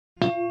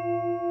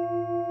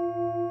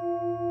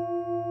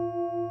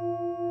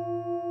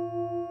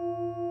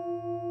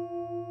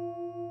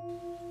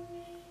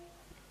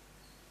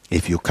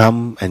If you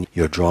come and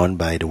you're drawn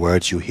by the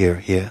words you hear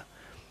here,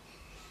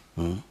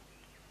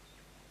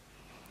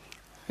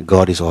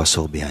 God is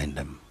also behind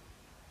them.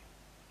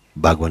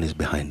 Bhagwan is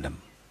behind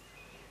them.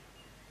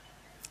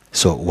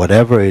 So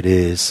whatever it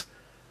is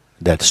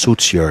that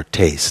suits your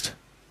taste,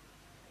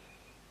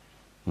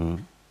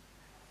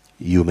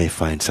 you may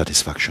find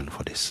satisfaction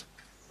for this.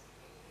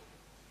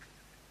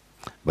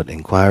 But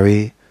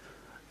inquiry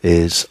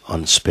is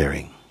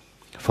unsparing.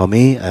 For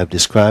me, I've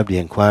described the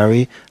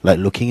inquiry like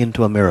looking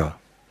into a mirror.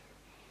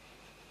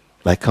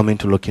 Like coming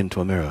to look into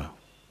a mirror.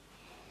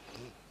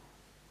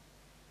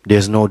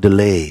 There's no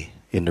delay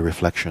in the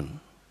reflection.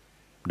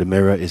 The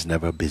mirror is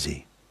never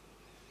busy.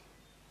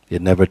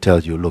 It never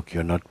tells you, look,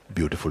 you're not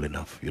beautiful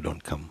enough, you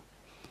don't come.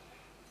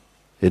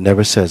 It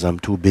never says, I'm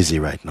too busy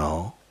right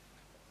now,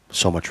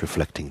 so much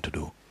reflecting to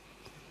do.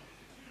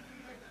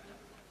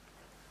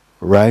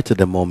 Right at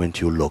the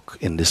moment you look,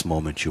 in this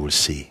moment you will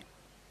see.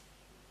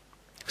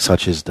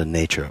 Such is the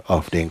nature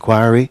of the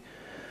inquiry.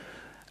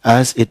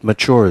 As it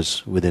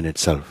matures within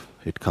itself,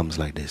 it comes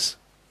like this.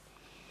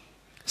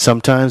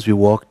 Sometimes we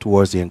walk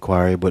towards the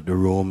inquiry, but the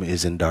room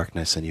is in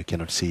darkness and you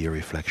cannot see your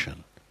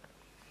reflection.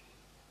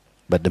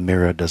 But the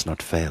mirror does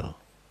not fail.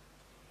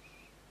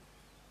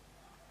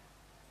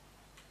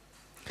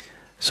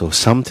 So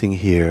something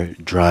here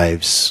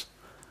drives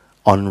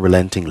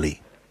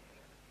unrelentingly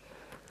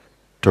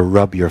to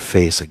rub your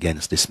face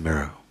against this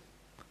mirror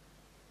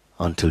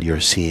until your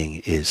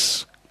seeing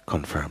is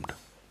confirmed.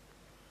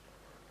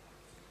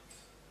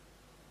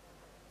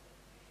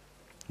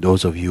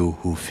 Those of you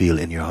who feel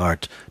in your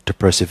heart to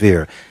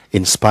persevere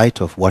in spite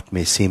of what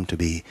may seem to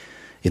be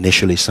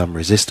initially some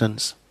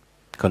resistance,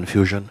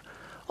 confusion,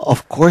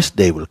 of course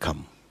they will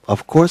come.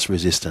 Of course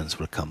resistance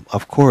will come.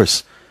 Of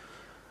course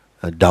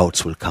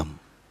doubts will come.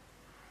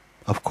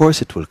 Of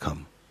course it will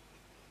come.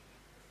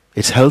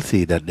 It's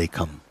healthy that they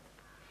come,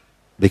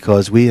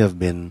 because we have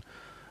been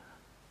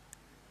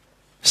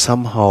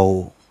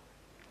somehow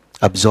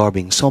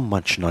absorbing so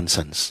much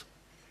nonsense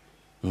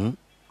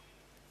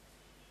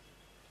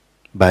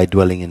by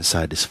dwelling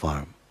inside this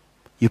farm.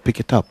 You pick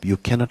it up, you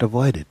cannot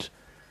avoid it.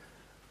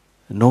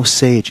 No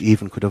sage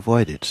even could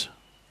avoid it.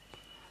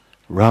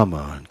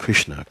 Rama and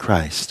Krishna,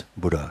 Christ,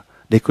 Buddha,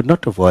 they could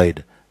not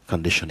avoid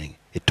conditioning.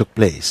 It took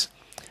place.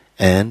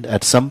 And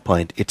at some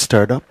point it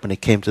stirred up and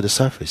it came to the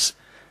surface,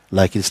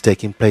 like it's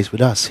taking place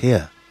with us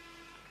here.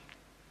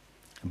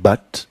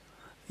 But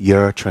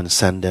your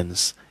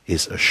transcendence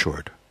is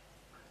assured.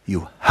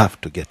 You have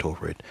to get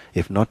over it.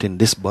 If not in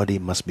this body,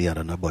 it must be in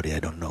another body, I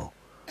don't know.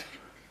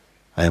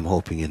 I am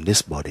hoping in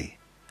this body,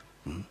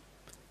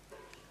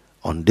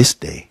 on this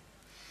day,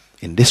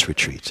 in this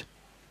retreat,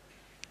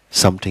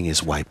 something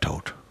is wiped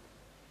out.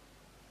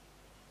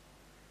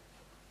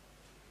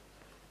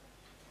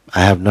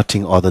 I have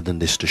nothing other than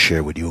this to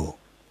share with you.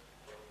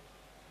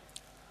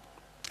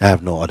 I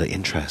have no other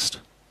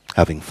interest,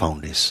 having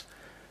found this.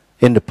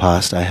 In the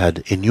past I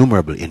had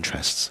innumerable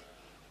interests.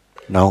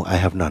 Now I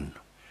have none.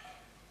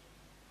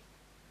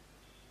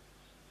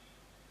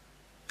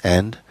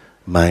 And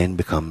mind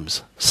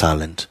becomes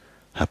silent,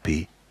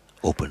 happy,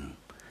 open,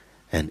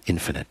 and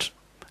infinite.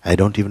 I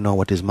don't even know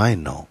what is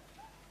mind now.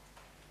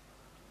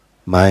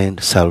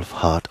 Mind, self,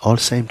 heart, all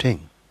same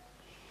thing.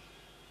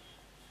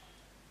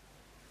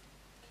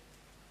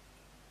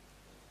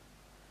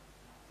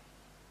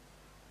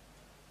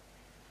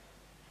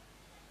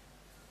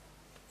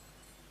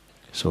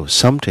 So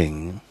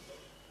something,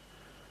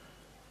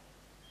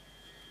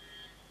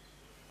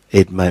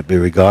 it might be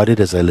regarded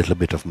as a little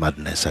bit of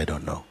madness, I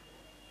don't know.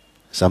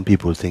 Some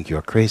people think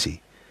you're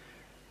crazy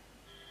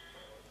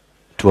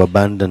to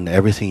abandon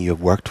everything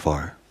you've worked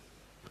for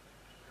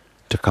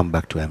to come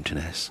back to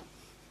emptiness.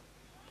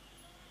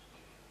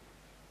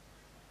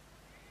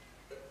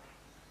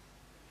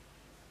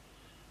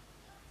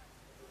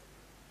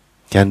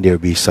 Can there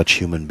be such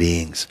human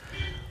beings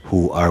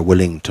who are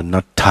willing to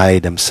not tie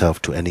themselves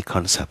to any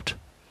concept,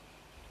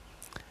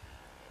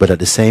 but at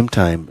the same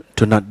time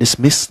to not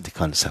dismiss the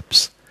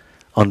concepts,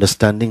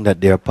 understanding that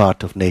they are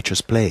part of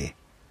nature's play,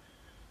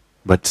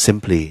 but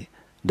simply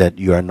that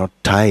you are not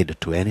tied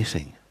to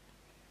anything,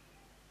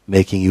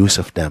 making use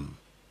of them,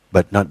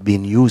 but not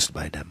being used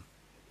by them?